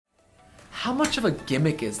how much of a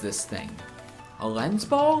gimmick is this thing? A lens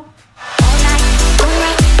ball?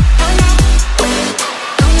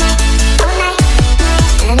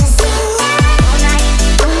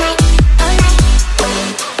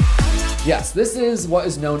 Yes, this is what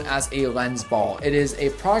is known as a lens ball. It is a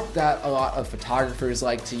product that a lot of photographers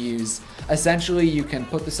like to use. Essentially, you can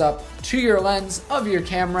put this up to your lens of your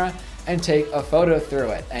camera and take a photo through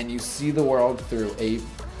it, and you see the world through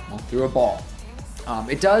a ball.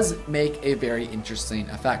 It does make a very interesting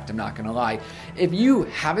effect, I'm not gonna lie. If you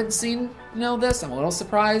haven't seen this, I'm a little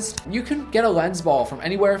surprised. You can get a lens ball from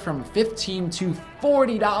anywhere from $15 to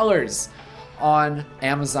 $40 on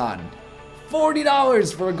Amazon.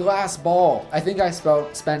 $40 for a glass ball. I think I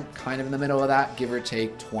spent kind of in the middle of that, give or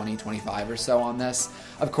take 20, 25 or so on this.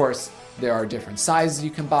 Of course, there are different sizes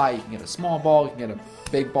you can buy. You can get a small ball, you can get a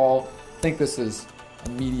big ball. I think this is a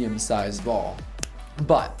medium-sized ball,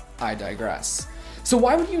 but I digress. So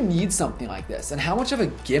why would you need something like this? And how much of a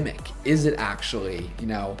gimmick is it actually?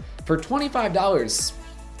 For $25,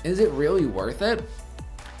 is it really worth it?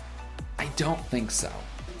 I don't think so.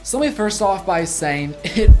 So let me first off by saying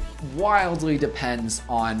it wildly depends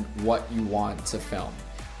on what you want to film.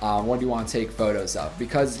 What do you want to take photos of?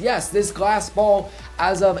 Because yes, this glass ball,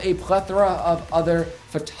 as of a plethora of other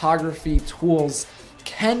photography tools,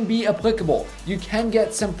 can be applicable. You can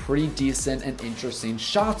get some pretty decent and interesting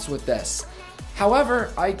shots with this.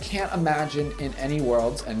 However, I can't imagine in any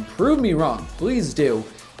world, and prove me wrong, please do,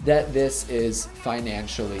 that this is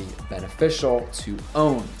financially beneficial to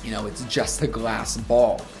own. It's just a glass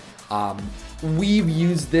ball. We've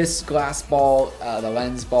used this glass ball, the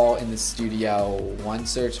lens ball, in the studio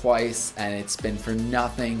once or twice, and it's been for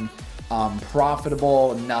nothing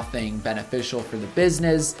profitable, nothing beneficial for the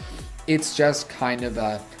business. It's just kind of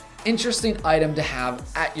a interesting item to have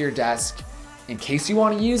at your desk in case you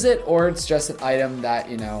want to use it, or it's just an item that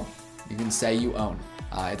you can say you own.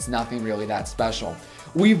 It's nothing really that special.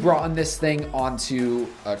 We've brought in this thing onto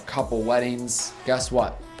a couple weddings. Guess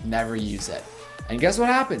what? Never use it. And guess what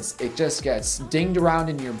happens? It just gets dinged around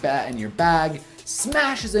in your bag,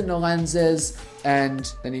 smashes into lenses, and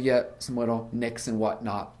then you get some little nicks and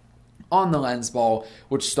whatnot on the lens ball,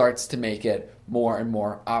 which starts to make it more and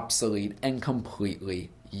more obsolete and completely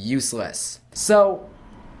useless. So,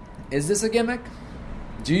 is this a gimmick?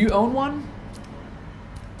 Do you own one?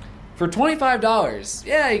 For $25,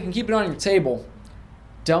 yeah, you can keep it on your table.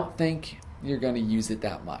 Don't think you're gonna use it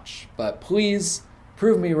that much, but please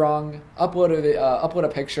prove me wrong. Upload a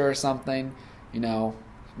picture or something.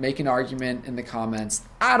 Make an argument in the comments.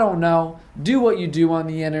 I don't know. Do what you do on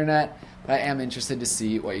the internet. But I am interested to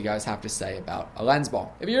see what you guys have to say about a lens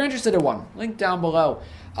ball. If you're interested in one, link down below.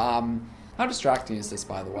 How distracting is this,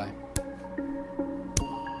 by the way?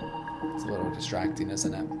 It's a little distracting,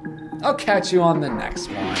 isn't it? I'll catch you on the next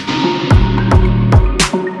one.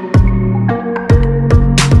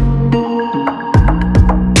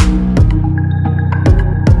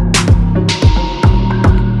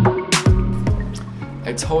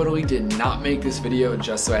 I totally did not make this video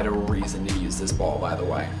just so I had a reason to use this ball, by the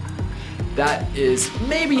way. That is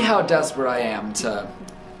maybe how desperate I am to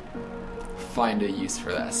find a use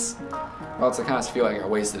for this. Or else I kind of feel like I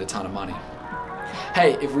wasted a ton of money.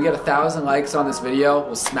 Hey, if we get 1,000 likes on this video,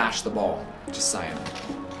 we'll smash the ball. Just saying.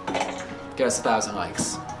 Get us 1,000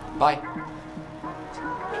 likes. Bye.